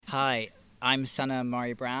Hi, I'm Sana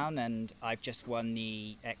Murray Brown, and I've just won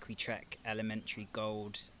the Equitrek Elementary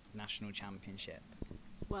Gold National Championship.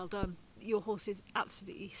 Well done. Your horse is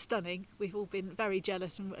absolutely stunning. We've all been very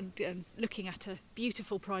jealous and looking at a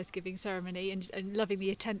beautiful prize giving ceremony and loving the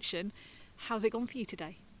attention. How's it gone for you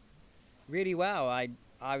today? Really well. I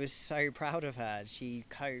was so proud of her. She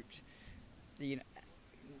coped, you know,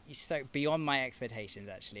 so beyond my expectations.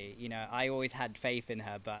 Actually, I always had faith in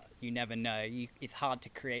her, but you never know. It's hard to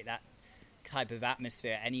create that type of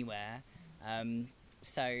atmosphere anywhere. Um,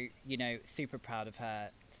 so super proud of her.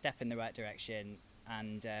 Step in the right direction,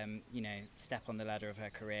 and step on the ladder of her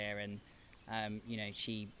career. And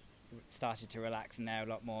she started to relax in there a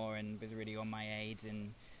lot more, and was really on my aids.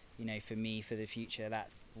 And for me, for the future,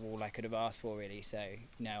 that's all I could have asked for, really. So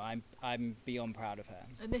no, I'm beyond proud of her.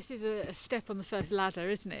 And this is a step on the first ladder,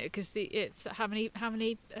 isn't it? Because it's how many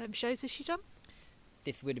shows has she done?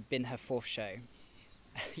 This would have been her fourth show.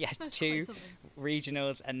 Yeah, That's two quite something.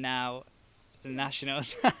 regionals and now the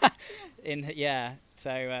nationals.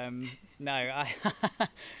 So no, I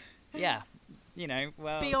yeah,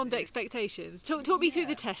 well, Beyond expectations. Talk me through yeah.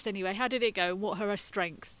 the test anyway. How did it go and what are her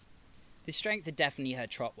strengths? The strengths are definitely her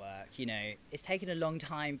trot work. It's taken a long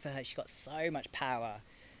time for her. She's got so much power,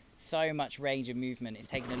 so much range of movement. It's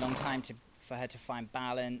taken a long time for her to find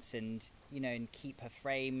balance and keep her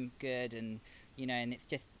frame good and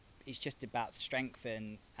it's just about strength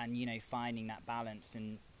and finding that balance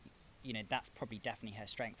and that's probably definitely her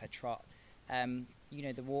strength, her trot.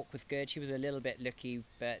 The walk was good. She was a little bit lucky,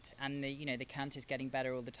 but the canter's getting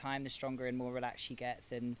better all the time. The stronger and more relaxed she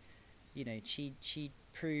gets, and she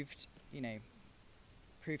proved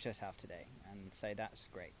herself today, and so that's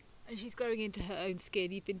great. And she's growing into her own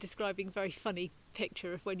skin. You've been describing a very funny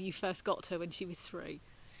picture of when you first got her when she was 3.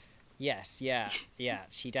 Yes, yeah, yeah.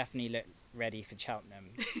 She definitely looked ready for Cheltenham,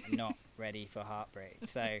 and not ready for Heartbreak.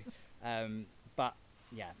 So, but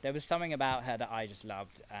yeah, there was something about her that I just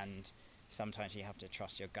loved, and sometimes you have to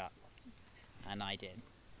trust your gut, and I did.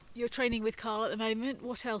 You're training with Carl at the moment.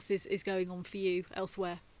 What else is going on for you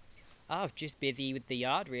elsewhere? Oh, just busy with the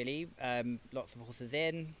yard, really. Lots of horses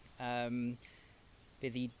in.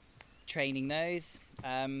 Busy training those.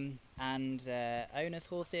 And owners'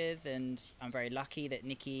 horses. And I'm very lucky that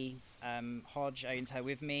Nikki Hodge owns her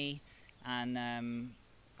with me. And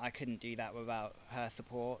I couldn't do that without her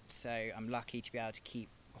support. So I'm lucky to be able to keep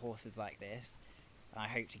horses like this. I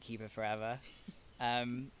hope to keep her forever.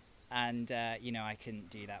 I couldn't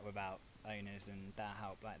do that without owners and their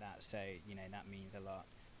help like that. So, that means a lot.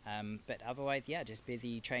 But otherwise, yeah, just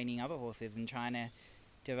busy training other horses and trying to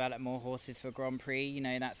develop more horses for Grand Prix.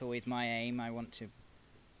 That's always my aim. I want to,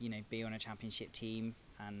 be on a championship team,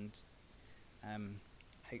 and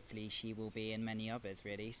hopefully she will be in many others,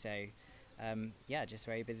 really. So, just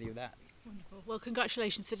very busy with that. Wonderful. Well,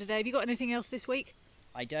 congratulations for today. Have you got anything else this week?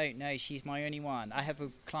 I don't know. She's my only one. I have a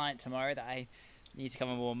client tomorrow that I need to come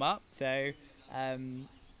and warm up. So,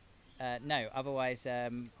 no, otherwise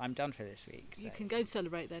I'm done for this week. So. You can go and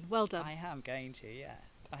celebrate then. Well done. I am going to, yeah.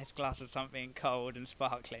 Nice glass of something cold and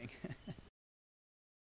sparkling.